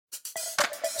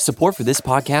Support for this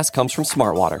podcast comes from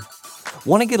Smartwater.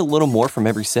 Want to get a little more from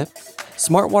every sip?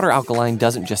 Smartwater Alkaline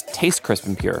doesn't just taste crisp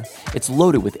and pure, it's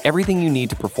loaded with everything you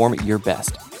need to perform at your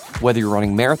best, whether you're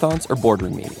running marathons or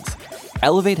boardroom meetings.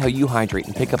 Elevate how you hydrate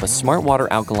and pick up a Smartwater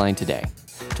Alkaline today.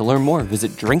 To learn more,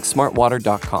 visit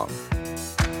drinksmartwater.com.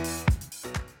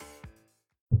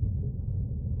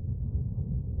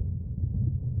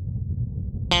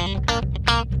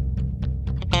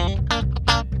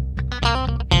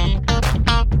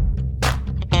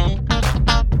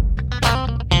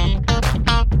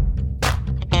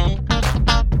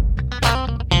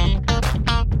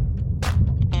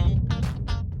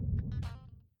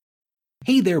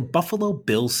 Hey there, Buffalo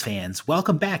Bills fans.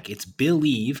 Welcome back. It's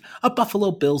Believe, a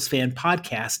Buffalo Bills fan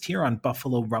podcast here on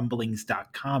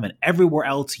BuffaloRumblings.com and everywhere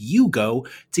else you go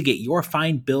to get your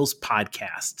fine Bills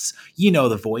podcasts. You know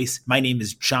the voice. My name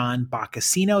is John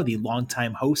Boccacino, the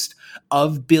longtime host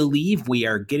of Believe. We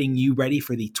are getting you ready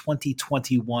for the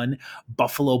 2021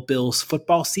 Buffalo Bills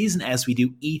football season, as we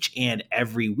do each and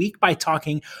every week by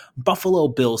talking Buffalo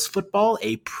Bills football,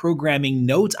 a programming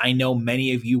note. I know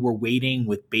many of you were waiting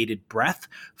with bated breath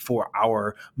for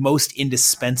our most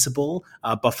indispensable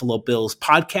Buffalo Bills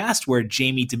podcast, where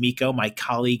Jamie D'Amico, my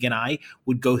colleague, and I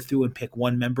would go through and pick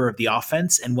one member of the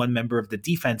offense and one member of the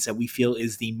defense that we feel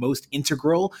is the most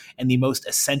integral and the most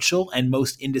essential and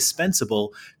most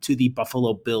indispensable to the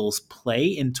Buffalo Bills play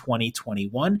in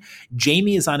 2021.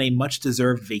 Jamie is on a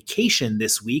much-deserved vacation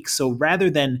this week, so rather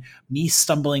than me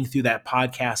stumbling through that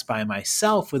podcast by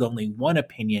myself with only one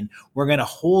opinion, we're going to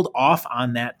hold off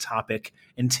on that topic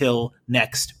until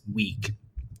next week,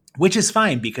 which is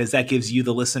fine because that gives you,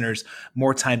 the listeners,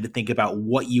 more time to think about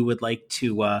what you would like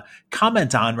to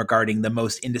comment on regarding the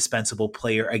most indispensable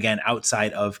player, again,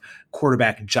 outside of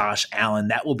quarterback Josh Allen.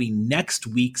 That will be next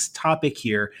week's topic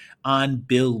here on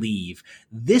Believe.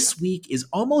 This week is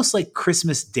almost like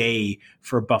Christmas Day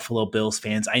for Buffalo Bills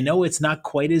fans. I know it's not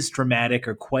quite as dramatic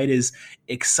or quite as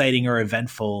exciting or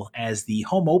eventful as the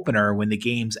home opener when the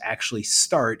games actually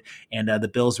start and the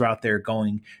Bills are out there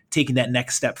taking that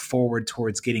next step forward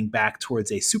towards getting back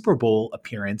towards a Super Bowl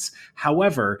appearance.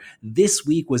 However, this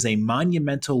week was a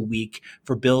monumental week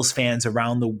for Bills fans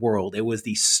around the world. It was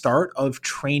the start of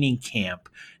training camp,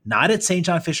 not at St.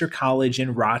 John Fisher College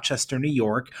in Rochester, New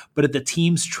York, but at the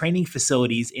team's training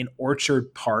facilities in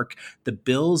Orchard Park. The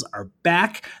Bills are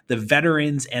back. The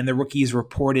veterans and the rookies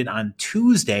reported on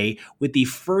Tuesday, with the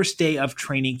first day of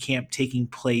training camp taking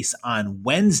place on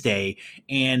Wednesday.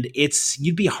 And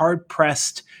you'd be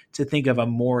hard-pressed to think of a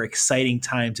more exciting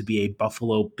time to be a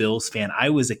Buffalo Bills fan. I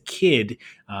was a kid,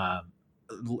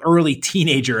 early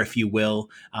teenager, if you will,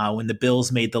 when the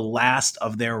Bills made the last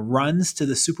of their runs to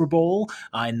the Super Bowl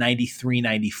in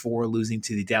 93-94, losing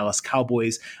to the Dallas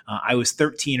Cowboys. I was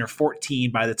 13 or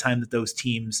 14 by the time that those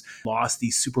teams lost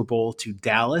the Super Bowl to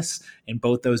Dallas in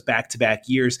both those back-to-back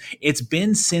years. It's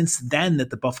been since then that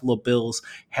the Buffalo Bills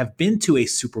have been to a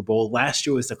Super Bowl. Last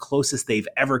year was the closest they've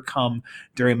ever come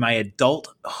during my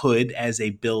adulthood as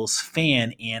a Bills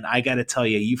fan, and I got to tell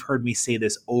you, you've heard me say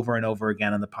this over and over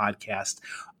again on the podcast.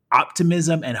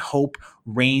 Optimism and hope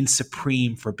reign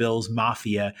supreme for Bills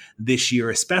Mafia this year,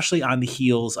 especially on the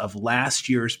heels of last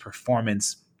year's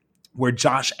performance, where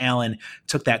Josh Allen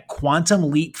took that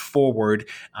quantum leap forward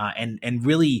and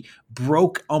really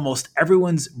broke almost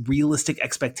everyone's realistic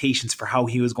expectations for how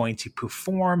he was going to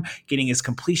perform, getting his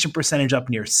completion percentage up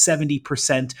near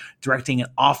 70%, directing an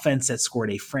offense that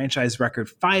scored a franchise record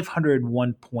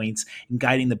 501 points, and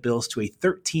guiding the Bills to a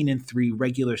 13-3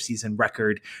 regular season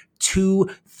record, 2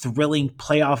 thrilling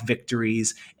playoff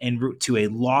victories en route to a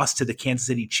loss to the Kansas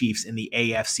City Chiefs in the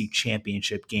AFC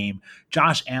Championship game.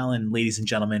 Josh Allen, ladies and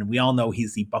gentlemen, we all know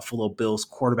he's the Buffalo Bills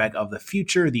quarterback of the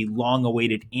future, the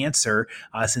long-awaited answer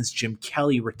since Jim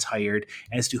Kelly retired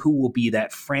as to who will be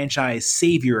that franchise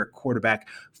savior at quarterback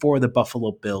for the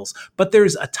Buffalo Bills. But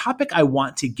there's a topic I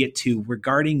want to get to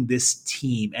regarding this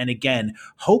team. And again,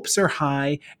 hopes are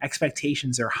high,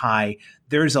 expectations are high.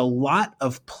 There's a lot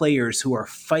of players who are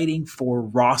fighting for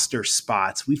roster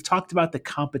spots. We've talked about the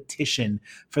competition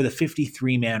for the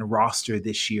 53-man roster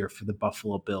this year for the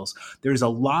Buffalo Bills. There's a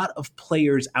lot of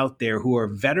players out there who are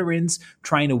veterans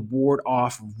trying to ward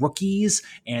off rookies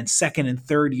and second and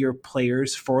third year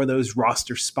players for those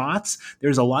roster spots.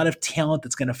 There's a lot of talent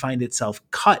that's going to find itself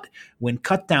cut when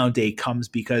cutdown day comes,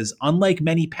 because unlike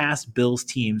many past Bills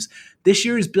teams, this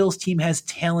year's Bills team has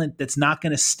talent that's not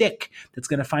going to stick, that's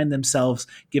going to find themselves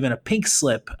given a pink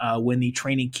slip when the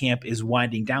training camp is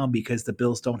winding down because the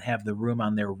Bills don't have the room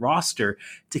on their roster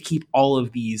to keep all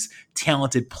of these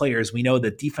talented players. We know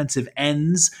that defensive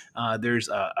ends, there's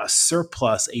a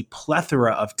surplus, a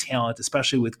plethora of talent,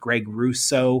 especially with Greg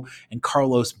Rousseau and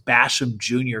Carlos Basham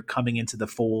Jr. coming into the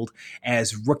fold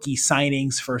as rookie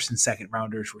signings, first and second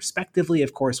rounders respectively.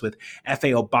 Of course, with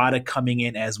F.A. Obata coming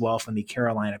in as well from the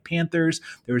Carolina Panthers.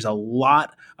 There's a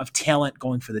lot of talent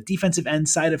going for the defensive end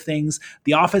side of things.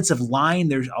 The offensive line,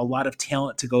 there's a lot of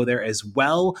talent to go there as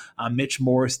well. Mitch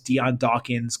Morse, Dion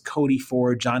Dawkins, Cody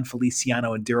Ford, John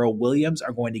Feliciano, and Darrell Williams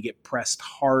are going to get pressed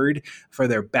hard for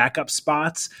their backup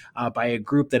spots by a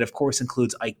group that, of course,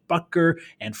 includes Ike Butker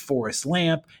and Forrest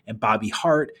Lamp and Bobby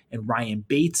Hart and Ryan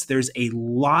Bates. There's a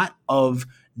lot of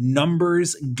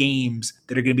numbers games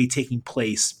that are going to be taking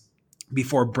place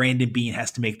before Brandon Beane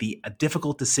has to make the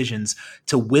difficult decisions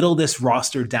to whittle this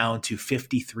roster down to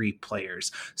 53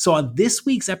 players. So on this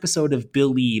week's episode of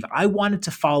Believe, I wanted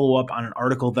to follow up on an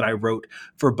article that I wrote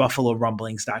for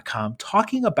BuffaloRumblings.com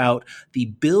talking about the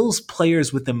Bills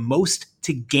players with the most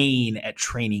to gain at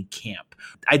training camp.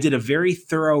 I did a very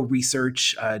thorough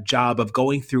research job of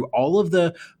going through all of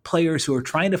the players who are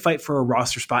trying to fight for a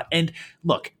roster spot. And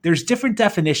look, there's different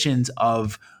definitions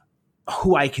of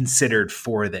who I considered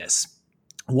for this.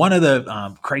 One of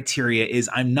the criteria is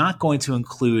I'm not going to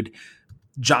include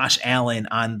Josh Allen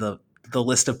on the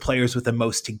list of players with the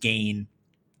most to gain,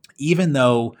 even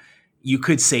though you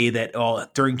could say that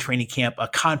during training camp, a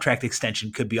contract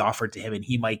extension could be offered to him and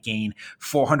he might gain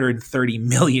 $430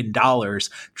 million.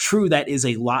 True, that is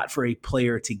a lot for a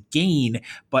player to gain,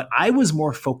 but I was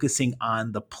more focusing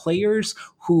on the players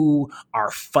who are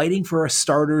fighting for a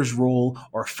starter's role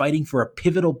or fighting for a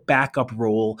pivotal backup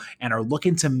role and are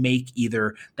looking to make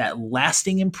either that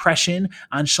lasting impression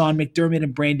on Sean McDermott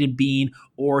and Brandon Beane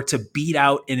or to beat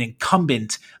out an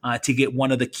incumbent to get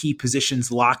one of the key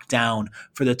positions locked down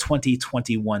for the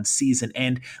 2021 season.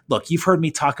 And look, you've heard me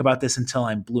talk about this until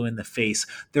I'm blue in the face.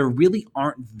 There really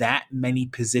aren't that many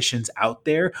positions out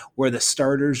there where the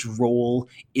starter's role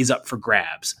is up for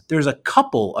grabs. There's a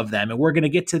couple of them, and we're going to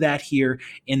get to that here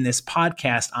in this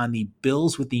podcast on the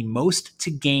Bills with the most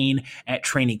to gain at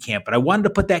training camp. But I wanted to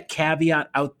put that caveat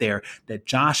out there that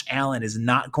Josh Allen is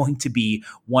not going to be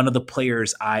one of the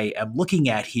players I am looking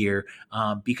at here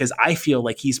because I feel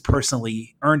like he's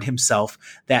personally earned himself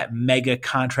that mega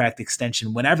contract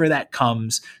extension whenever that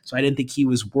comes. So I didn't think he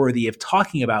was worthy of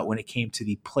talking about when it came to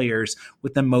the players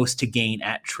with the most to gain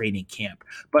at training camp.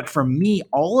 But for me,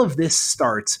 all of this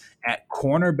starts at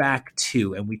cornerback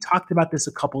 2. And we talked about this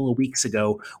a couple of weeks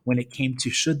ago when it came to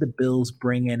should the Bills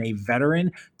bring in a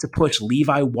veteran to push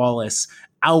Levi Wallace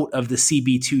out of the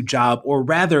CB2 job, or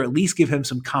rather at least give him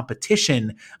some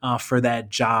competition for that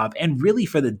job and really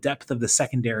for the depth of the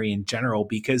secondary in general,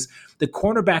 because the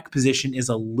cornerback position is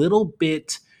a little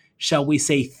bit, shall we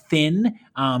say, thin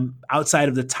outside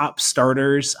of the top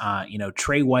starters.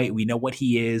 Trey White, we know what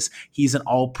he is. He's an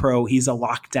all-pro. He's a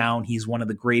lockdown. He's one of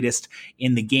the greatest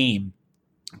in the game.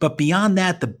 But beyond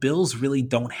that, the Bills really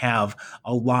don't have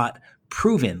a lot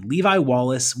proven. Levi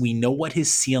Wallace, we know what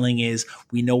his ceiling is.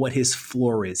 We know what his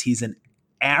floor is. He's an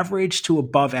average to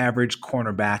above average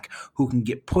cornerback who can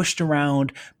get pushed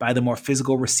around by the more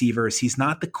physical receivers. He's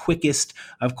not the quickest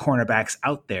of cornerbacks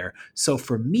out there. So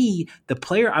for me, the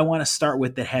player I want to start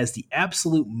with that has the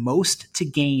absolute most to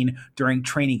gain during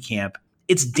training camp,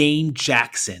 it's Dane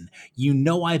Jackson. You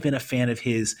know I've been a fan of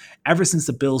his ever since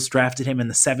the Bills drafted him in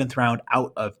the 7th round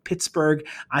out of Pittsburgh.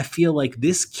 I feel like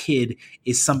this kid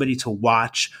is somebody to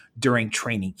watch during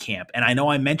training camp. And I know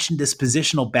I mentioned this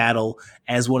positional battle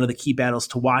as one of the key battles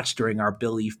to watch during our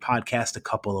Believe podcast a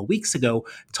couple of weeks ago,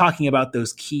 talking about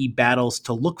those key battles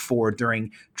to look for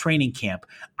during training camp.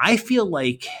 I feel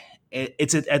like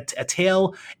it's a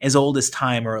tale as old as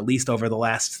time, or at least over the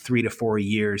last 3 to 4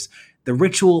 years. The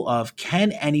ritual of,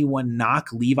 can anyone knock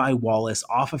Levi Wallace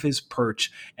off of his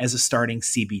perch as a starting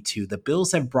CB2? The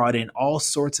Bills have brought in all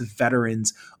sorts of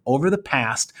veterans over the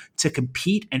past to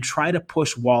compete and try to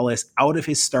push Wallace out of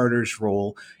his starter's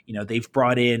role. They've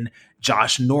brought in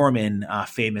Josh Norman,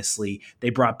 famously. They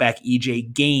brought back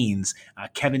EJ Gaines,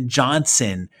 Kevin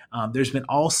Johnson. There's been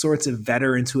all sorts of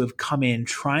veterans who have come in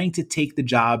trying to take the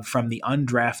job from the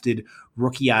undrafted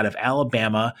rookie out of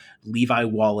Alabama, Levi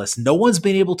Wallace. No one's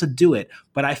been able to do it,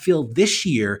 but I feel this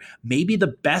year, maybe the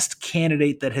best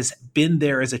candidate that has been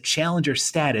there as a challenger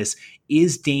status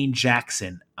is Dane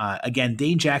Jackson. Again,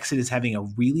 Dane Jackson is having a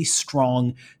really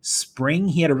strong spring.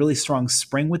 He had a really strong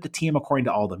spring with the team, according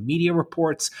to all the media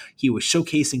reports. He was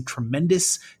showcasing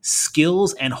tremendous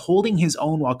skills and holding his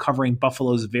own while covering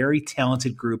Buffalo's very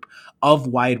talented group of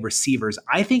wide receivers.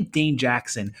 I think Dane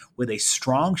Jackson, with a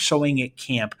strong showing at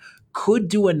camp, could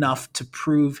do enough to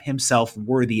prove himself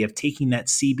worthy of taking that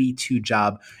CB2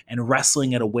 job and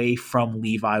wrestling it away from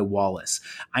Levi Wallace.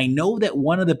 I know that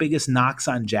one of the biggest knocks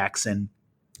on Jackson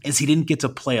is he didn't get to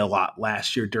play a lot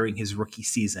last year during his rookie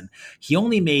season. He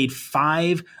only made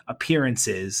 5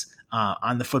 appearances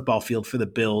on the football field for the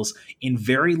Bills in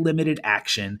very limited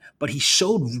action, but he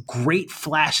showed great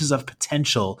flashes of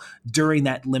potential during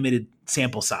that limited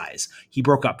sample size. He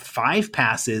broke up 5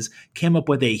 passes, came up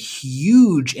with a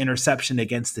huge interception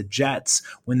against the Jets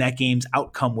when that game's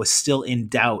outcome was still in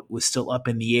doubt, was still up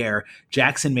in the air.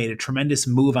 Jackson made a tremendous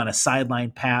move on a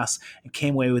sideline pass and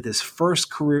came away with his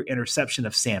first career interception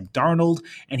of Sam Darnold,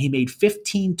 and he made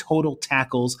 15 total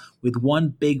tackles with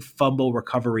 1 big fumble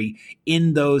recovery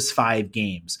in those 5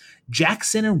 games.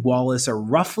 Jackson and Wallace are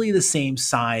roughly the same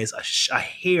size, a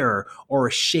hair or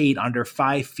a shade under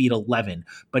 5'11",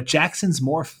 but Jackson's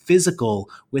more physical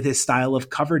with his style of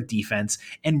cover defense,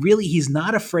 and really he's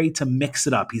not afraid to mix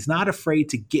it up. He's not afraid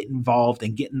to get involved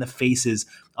and get in the faces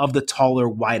of the taller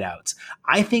wideouts.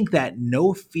 I think that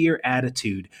no fear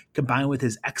attitude combined with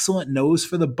his excellent nose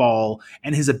for the ball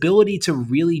and his ability to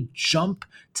really jump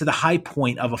to the high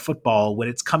point of a football when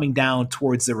it's coming down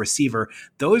towards the receiver,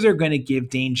 those are going to give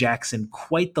Dane Jackson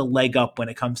quite the leg up when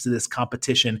it comes to this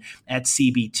competition at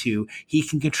CB2. He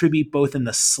can contribute both in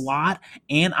the slot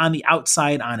and on the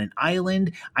outside on an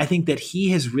island. I think that he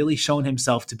has really shown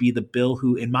himself to be the Bill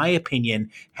who, in my opinion,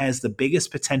 has the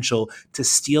biggest potential to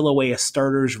steal away a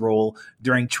starter's role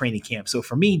during training camp. So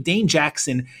for me, Dane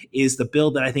Jackson is the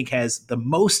Bill that I think has the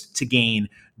most to gain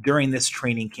during this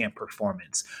training camp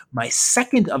performance. My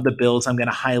second of the Bills I'm going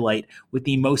to highlight with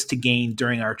the most to gain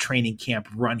during our training camp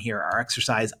run here, our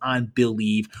exercise on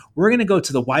Believe. We're going to go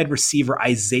to the wide receiver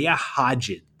Isaiah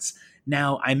Hodgins.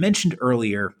 Now, I mentioned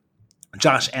earlier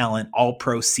Josh Allen,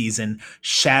 all-pro season,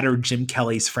 shattered Jim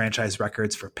Kelly's franchise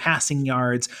records for passing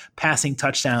yards, passing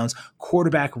touchdowns,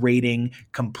 quarterback rating,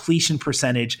 completion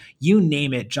percentage, you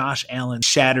name it, Josh Allen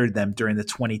shattered them during the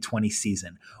 2020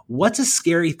 season. What's a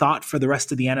scary thought for the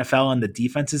rest of the NFL and the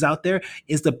defenses out there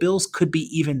is the Bills could be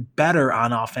even better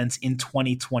on offense in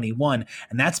 2021,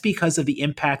 and that's because of the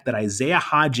impact that Isaiah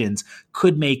Hodgins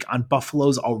could make on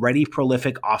Buffalo's already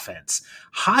prolific offense.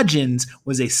 Hodgins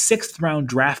was a 6th-round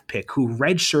draft pick who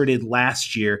redshirted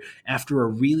last year after a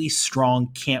really strong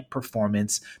camp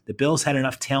performance. The Bills had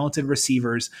enough talented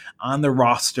receivers on the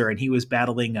roster, and he was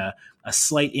battling a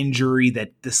slight injury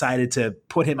that decided to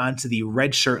put him onto the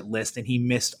redshirt list, and he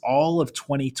missed all of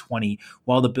 2020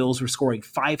 while the Bills were scoring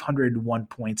 501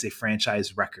 points, a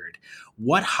franchise record.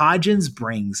 What Hodgins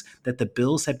brings that the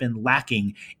Bills have been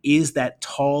lacking is that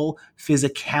tall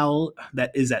physical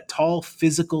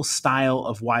style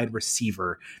of wide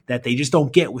receiver that they just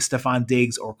don't get with Stephon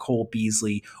Diggs or Cole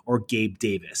Beasley or Gabe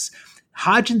Davis.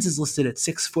 Hodgins is listed at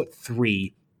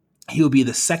 6'3". He will be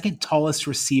the 2nd tallest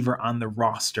receiver on the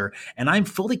roster, and I'm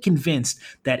fully convinced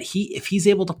that if he's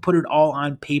able to put it all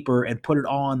on paper and put it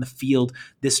all on the field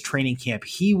this training camp,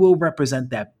 he will represent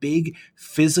that big,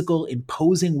 physical,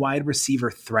 imposing wide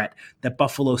receiver threat that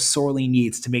Buffalo sorely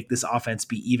needs to make this offense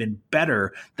be even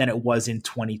better than it was in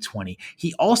 2020.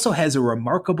 He also has a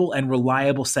remarkable and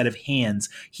reliable set of hands.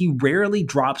 He rarely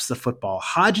drops the football.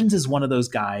 Hodgins is one of those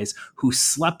guys who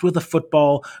slept with a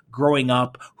football growing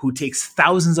up, who takes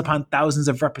thousands upon thousands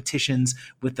of repetitions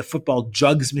with the football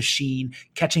jugs machine,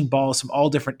 catching balls from all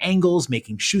different angles,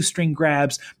 making shoestring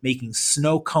grabs, making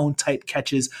snow cone type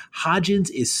catches.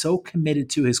 Hodgins is so committed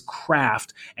to his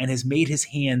craft and has made his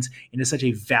hands into such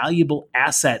a valuable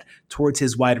asset towards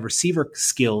his wide receiver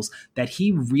skills that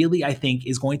he really, I think,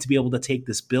 is going to be able to take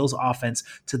this Bills offense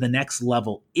to the next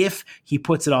level if he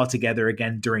puts it all together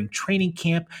again during training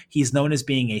camp. He's known as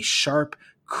being a sharp,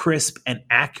 crisp, and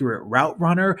accurate route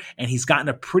runner, and he's gotten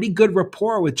a pretty good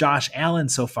rapport with Josh Allen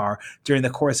so far during the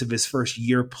course of his first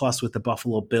year plus with the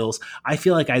Buffalo Bills. I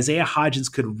feel like Isaiah Hodgins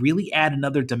could really add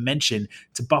another dimension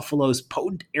to Buffalo's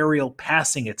potent aerial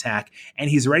passing attack, and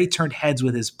he's already turned heads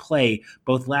with his play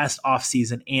both last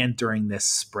offseason and during this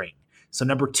spring. So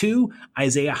number 2,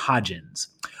 Isaiah Hodgins.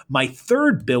 My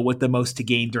third Bill with the most to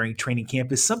gain during training camp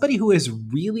is somebody who has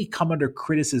really come under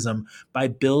criticism by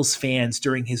Bills fans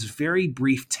during his very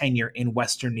brief tenure in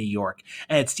Western New York,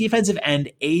 and it's defensive end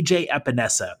A.J.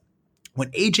 Epinesa. When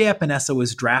A.J. Epinesa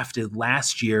was drafted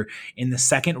last year in the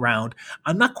 2nd round,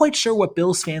 I'm not quite sure what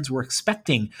Bills fans were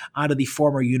expecting out of the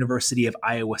former University of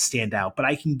Iowa standout, but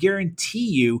I can guarantee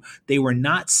you they were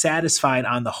not satisfied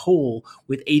on the whole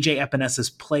with A.J. Epinesa's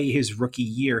play his rookie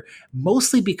year,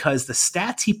 mostly because the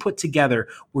stats he put together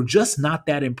were just not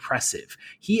that impressive.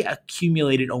 He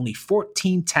accumulated only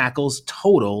 14 tackles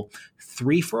total,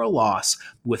 3 for a loss,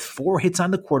 with 4 hits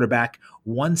on the quarterback,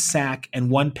 1 sack, and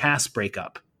 1 pass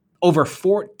breakup over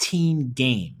 14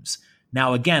 games.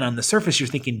 Now, again, on the surface, you're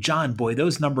thinking, John, boy,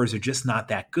 those numbers are just not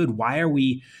that good. Why are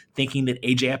we thinking that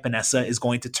AJ Epenesa is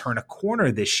going to turn a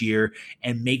corner this year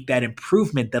and make that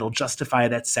improvement that'll justify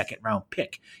that second-round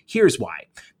pick? Here's why.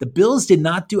 The Bills did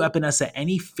not do Epenesa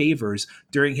any favors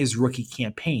during his rookie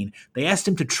campaign. They asked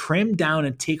him to trim down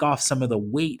and take off some of the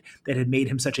weight that had made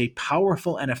him such a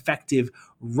powerful and effective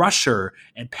rusher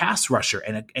and pass rusher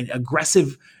and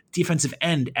aggressive defensive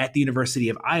end at the University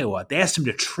of Iowa. They asked him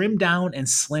to trim down and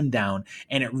slim down,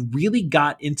 and it really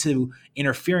got into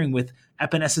interfering with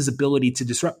Epenesa's ability to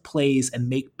disrupt plays and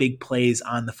make big plays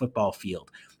on the football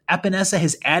field. Epenesa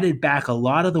has added back a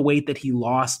lot of the weight that he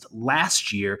lost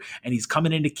last year, and he's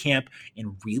coming into camp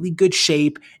in really good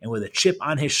shape and with a chip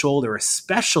on his shoulder,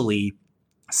 especially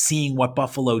seeing what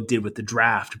Buffalo did with the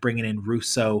draft, bringing in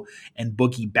Russo and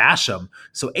Boogie Basham.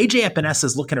 So AJ Epenesa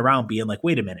is looking around being like,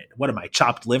 wait a minute, what am I,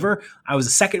 chopped liver? I was a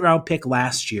second-round pick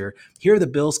last year. Here the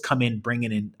Bills come in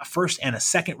bringing in a first and a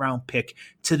second-round pick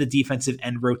to the defensive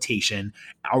end rotation.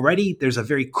 Already there's a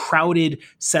very crowded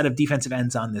set of defensive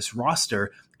ends on this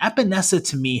roster. Epenesa,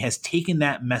 to me, has taken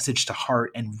that message to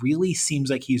heart and really seems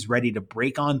like he's ready to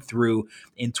break on through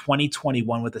in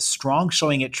 2021 with a strong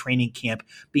showing at training camp,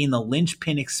 being the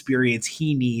linchpin experience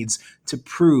he needs to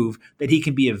prove that he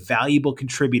can be a valuable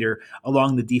contributor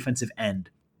along the defensive end.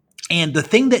 And the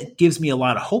thing that gives me a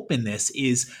lot of hope in this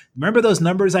is, remember those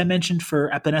numbers I mentioned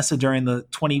for Epenesa during the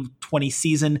 2020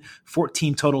 season?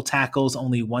 14 total tackles,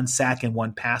 only 1 sack and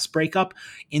 1 pass breakup.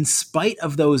 In spite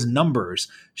of those numbers,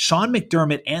 Sean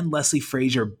McDermott and Leslie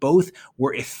Frazier both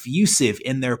were effusive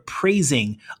in their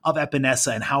praising of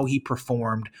Epenesa and how he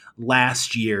performed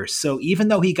last year. So even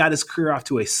though he got his career off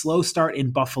to a slow start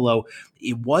in Buffalo,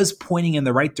 it was pointing in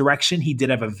the right direction. He did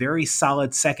have a very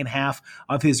solid second half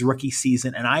of his rookie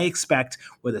season, and I expect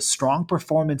with a strong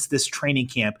performance this training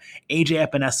camp, AJ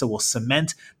Epenesa will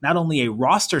cement not only a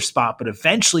roster spot, but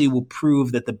eventually will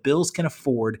prove that the Bills can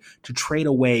afford to trade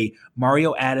away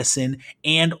Mario Addison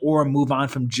and or move on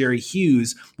from Jerry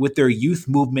Hughes with their youth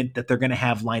movement that they're going to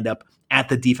have lined up at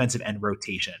the defensive end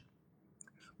rotation.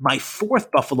 My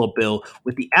fourth Buffalo Bill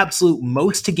with the absolute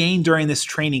most to gain during this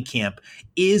training camp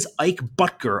is Ike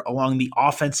Boettger along the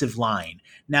offensive line.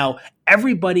 Now,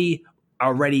 everybody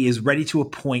already is ready to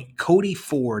appoint Cody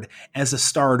Ford as a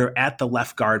starter at the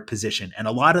left guard position. And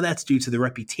a lot of that's due to the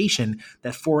reputation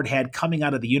that Ford had coming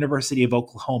out of the University of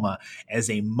Oklahoma as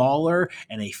a mauler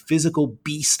and a physical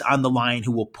beast on the line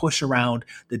who will push around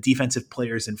the defensive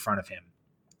players in front of him.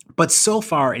 But so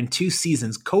far in 2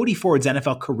 seasons, Cody Ford's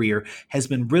NFL career has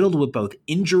been riddled with both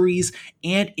injuries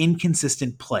and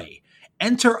inconsistent play.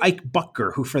 Enter Ike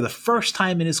Boettger, who for the first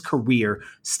time in his career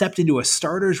stepped into a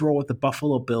starter's role with the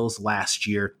Buffalo Bills last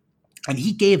year. And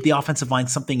he gave the offensive line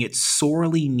something it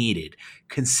sorely needed: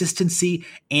 consistency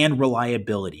and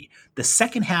reliability. The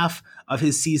second half of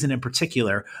his season in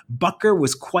particular, Boettger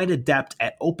was quite adept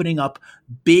at opening up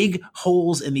big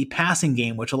holes in the passing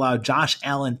game, which allowed Josh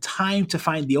Allen time to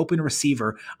find the open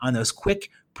receiver on those quick,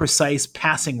 precise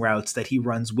passing routes that he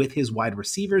runs with his wide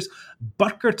receivers.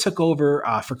 Boettger took over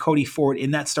for Cody Ford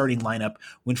in that starting lineup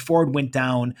when Ford went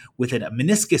down with a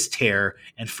meniscus tear,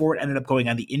 and Ford ended up going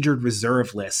on the injured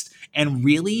reserve list. And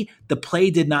really, the play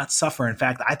did not suffer. In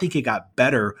fact, I think it got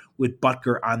better with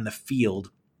Boettger on the field.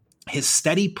 His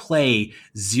steady play,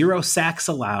 0 sacks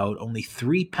allowed, only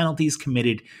 3 penalties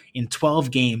committed in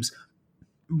 12 games,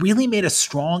 really made a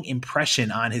strong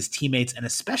impression on his teammates and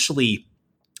especially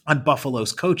on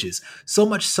Buffalo's coaches. So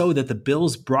much so that the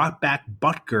Bills brought back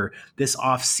Boettger this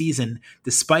offseason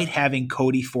despite having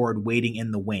Cody Ford waiting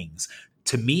in the wings.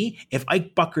 To me, if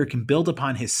Ike Boettger can build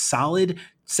upon his solid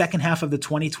second half of the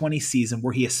 2020 season,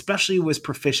 where he especially was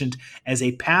proficient as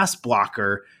a pass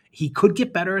blocker, he could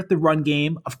get better at the run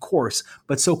game, of course,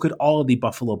 but so could all of the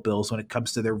Buffalo Bills when it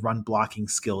comes to their run blocking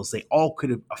skills. They all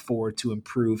could afford to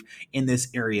improve in this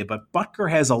area, but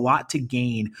Boettger has a lot to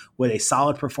gain with a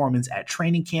solid performance at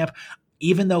training camp.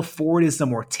 Even though Ford is the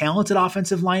more talented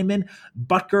offensive lineman,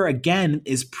 Boettger again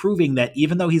is proving that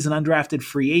even though he's an undrafted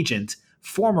free agent,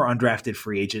 former undrafted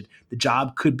free agent, the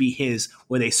job could be his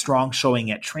with a strong showing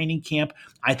at training camp.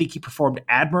 I think he performed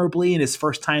admirably in his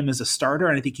first time as a starter,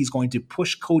 and I think he's going to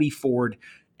push Cody Ford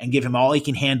and give him all he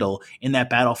can handle in that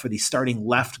battle for the starting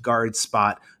left guard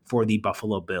spot for the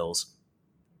Buffalo Bills.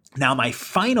 Now, my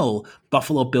final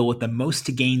Buffalo Bill with the most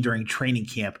to gain during training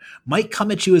camp might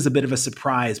come at you as a bit of a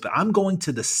surprise, but I'm going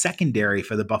to the secondary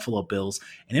for the Buffalo Bills,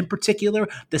 and in particular,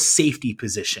 the safety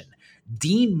position.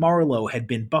 Dean Marlowe had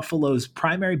been Buffalo's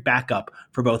primary backup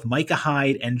for both Micah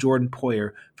Hyde and Jordan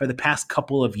Poyer for the past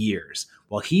couple of years.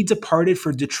 Well, he departed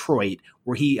for Detroit,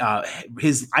 where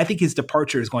I think his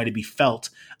departure is going to be felt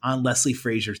on Leslie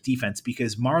Frazier's defense,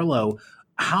 because Marlowe,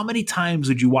 how many times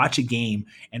would you watch a game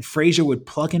and Frazier would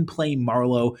plug and play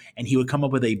Marlowe and he would come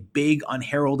up with a big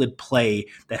unheralded play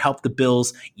that helped the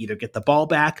Bills either get the ball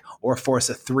back or force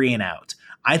a 3-and-out?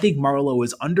 I think Marlowe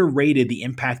is underrated, the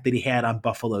impact that he had on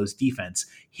Buffalo's defense.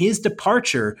 His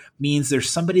departure means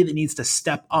there's somebody that needs to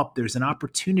step up. There's an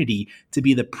opportunity to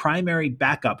be the primary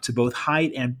backup to both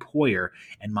Hyde and Poyer.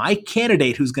 And my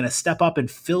candidate who's going to step up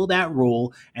and fill that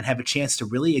role and have a chance to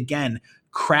really, again,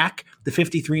 crack the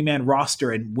 53-man roster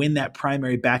and win that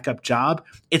primary backup job,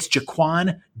 it's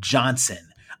Jaquan Johnson.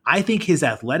 I think his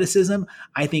athleticism,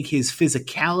 I think his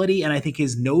physicality, and I think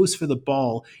his nose for the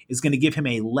ball is going to give him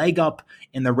a leg up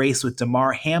in the race with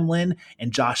Damar Hamlin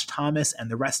and Josh Thomas and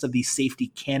the rest of these safety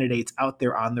candidates out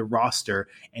there on the roster.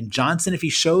 And Johnson, if he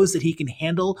shows that he can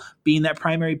handle being that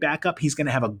primary backup, he's going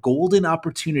to have a golden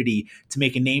opportunity to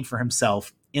make a name for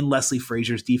himself in Leslie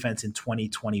Frazier's defense in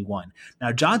 2021.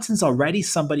 Now, Johnson's already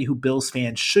somebody who Bills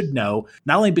fans should know,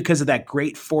 not only because of that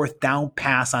great fourth down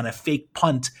pass on a fake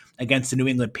punt against the New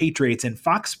England Patriots in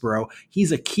Foxborough,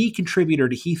 he's a key contributor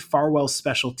to Heath Farwell's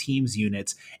special teams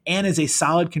units and is a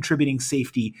solid contributing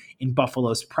safety in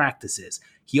Buffalo's practices.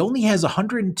 He only has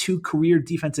 102 career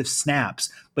defensive snaps,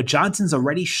 but Johnson's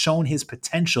already shown his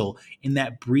potential in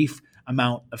that brief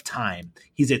amount of time.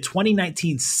 He's a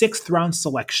 2019 sixth-round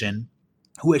selection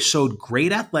who has showed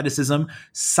great athleticism,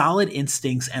 solid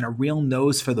instincts, and a real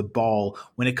nose for the ball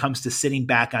when it comes to sitting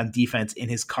back on defense in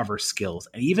his cover skills.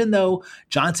 And even though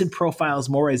Johnson profiles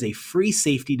more as a free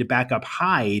safety to back up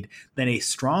Hyde than a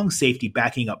strong safety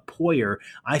backing up Poyer,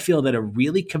 I feel that a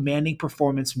really commanding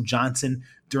performance from Johnson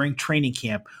during training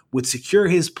camp would secure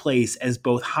his place as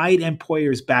both Hyde and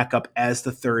Poyer's backup as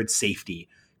the third safety.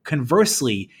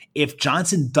 Conversely, if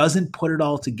Johnson doesn't put it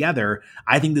all together,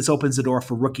 I think this opens the door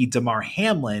for rookie Damar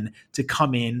Hamlin to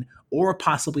come in, or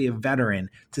possibly a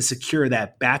veteran, to secure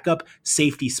that backup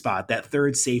safety spot, that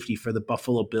third safety for the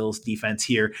Buffalo Bills defense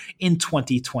here in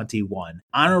 2021.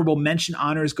 Honorable mention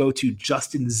honors go to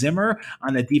Justin Zimmer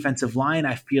on the defensive line.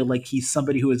 I feel like he's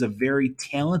somebody who is a very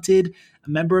talented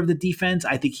member of the defense.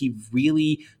 I think he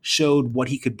really showed what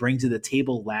he could bring to the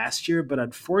table last year, but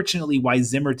unfortunately why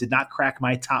Zimmer did not crack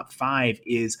my top 5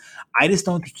 is I just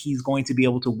don't think he's going to be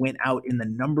able to win out in the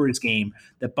numbers game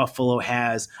that Buffalo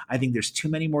has. I think there's too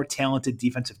many more talented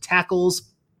defensive tackles.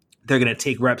 They're going to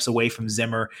take reps away from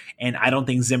Zimmer, and I don't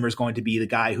think Zimmer is going to be the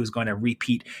guy who's going to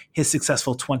repeat his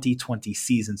successful 2020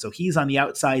 season. So he's on the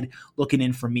outside looking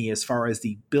in for me as far as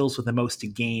the Bills with the most to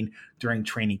gain during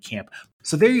training camp.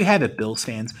 So there you have it, Bills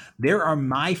fans. There are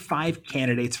my 5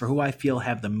 candidates for who I feel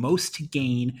have the most to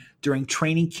gain during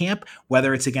training camp,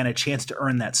 whether it's, again, a chance to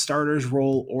earn that starter's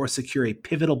role or secure a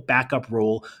pivotal backup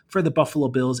role for the Buffalo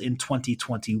Bills in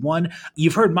 2021.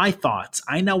 You've heard my thoughts.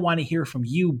 I now want to hear from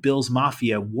you, Bills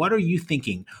Mafia. What are you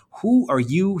thinking? Who are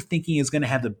you thinking is going to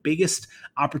have the biggest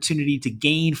opportunity to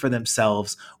gain for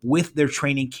themselves with their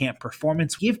training camp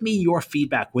performance? Give me your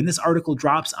feedback when this article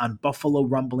drops on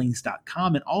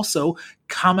BuffaloRumblings.com, and also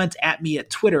comment at me at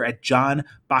Twitter at John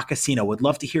Boccacino. Would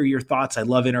love to hear your thoughts. I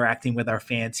love interacting with our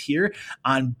fans here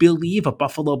on Believe, a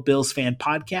Buffalo Bills fan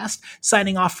podcast.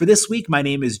 Signing off for this week, my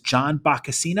name is John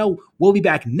Boccacino. We'll be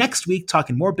back next week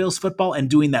talking more Bills football and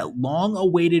doing that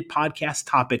long-awaited podcast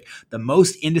topic, the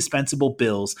most indispensable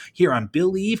Bills, here on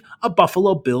Believe, a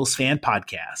Buffalo Bills fan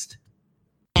podcast.